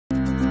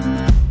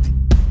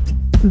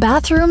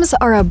Bathrooms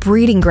are a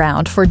breeding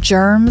ground for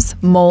germs,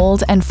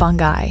 mold, and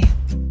fungi.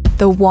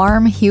 The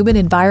warm, humid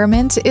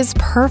environment is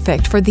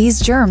perfect for these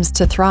germs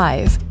to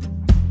thrive.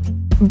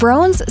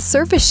 Broan's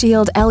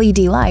SurfaceShield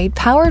LED light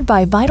powered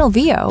by Vital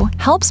VO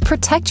helps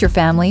protect your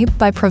family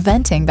by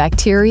preventing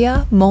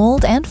bacteria,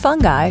 mold, and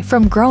fungi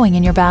from growing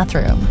in your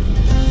bathroom.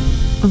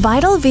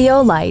 Vital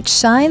VO light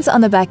shines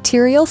on the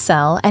bacterial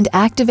cell and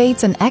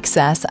activates an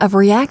excess of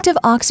reactive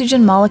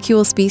oxygen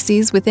molecule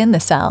species within the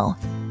cell.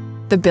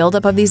 The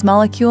buildup of these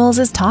molecules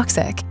is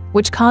toxic,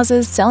 which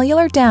causes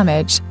cellular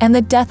damage and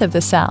the death of the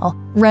cell,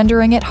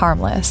 rendering it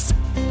harmless.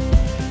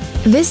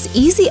 This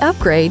easy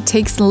upgrade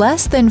takes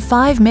less than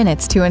 5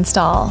 minutes to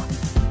install.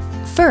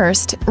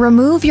 First,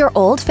 remove your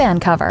old fan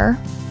cover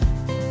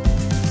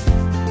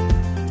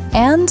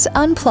and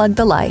unplug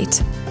the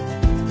light.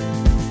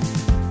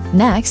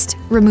 Next,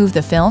 remove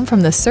the film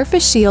from the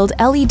SurfaceShield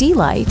LED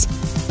light,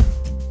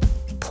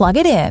 plug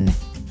it in,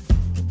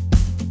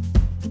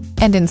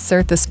 and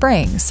insert the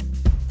springs.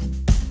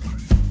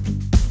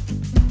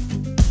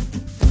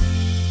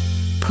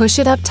 Push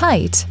it up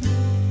tight,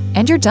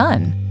 and you're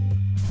done.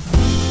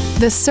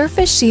 The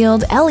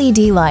SurfaceShield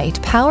LED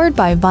light powered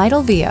by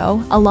Vital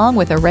VO, along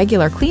with a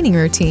regular cleaning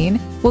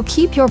routine, will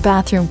keep your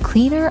bathroom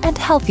cleaner and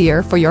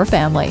healthier for your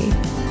family.